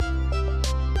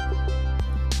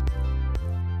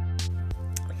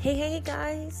Hey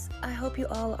guys, I hope you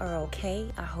all are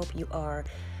okay. I hope you are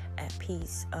at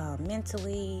peace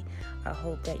mentally. I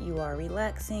hope that you are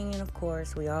relaxing, and of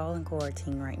course, we are all in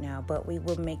quarantine right now, but we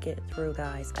will make it through,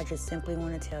 guys. I just simply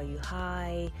want to tell you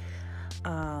hi,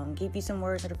 give you some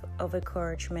words of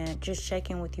encouragement, just check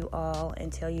in with you all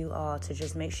and tell you all to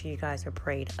just make sure you guys are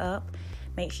prayed up.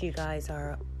 Make sure you guys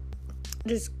are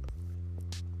just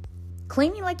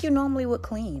cleaning like you normally would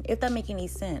clean, if that makes any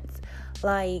sense.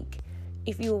 Like,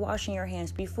 if you were washing your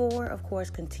hands before, of course,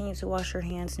 continue to wash your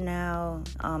hands now,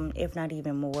 if not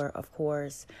even more, of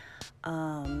course.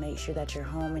 Make sure that your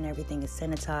home and everything is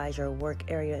sanitized, your work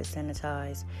area is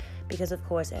sanitized, because, of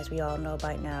course, as we all know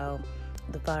by now,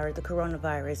 the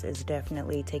coronavirus is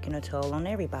definitely taking a toll on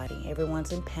everybody.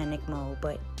 Everyone's in panic mode,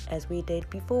 but as we did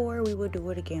before, we will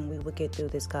do it again. We will get through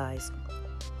this, guys.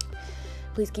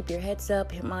 Please keep your heads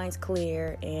up, your minds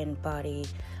clear, and body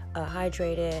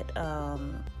hydrated,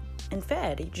 and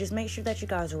fed. Just make sure that you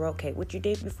guys are okay. What you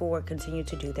did before, continue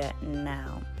to do that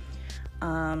now.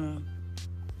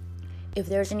 If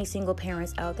there's any single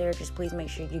parents out there, just please make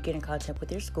sure you get in contact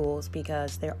with your schools,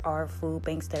 because there are food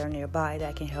banks that are nearby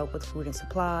that can help with food and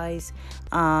supplies.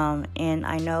 And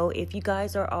I know if you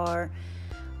guys are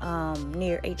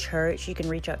near a church, you can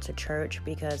reach out to church,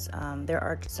 because there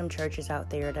are some churches out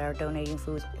there that are donating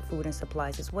food and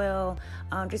supplies as well.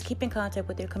 Just keep in contact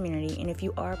with your community, and if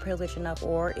you are privileged enough,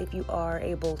 or if you are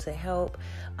able to help,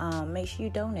 make sure you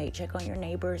donate. Check on your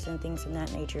neighbors and things of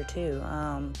that nature too,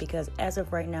 because as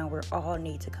of right now, we all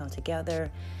need to come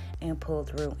together and pull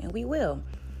through, and we will.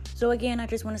 So again, I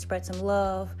just want to spread some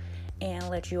love and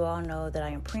let you all know that I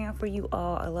am praying for you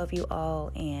all. I love you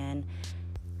all, and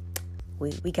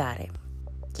we got it.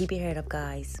 Keep your head up,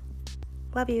 guys.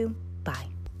 Love you. Bye.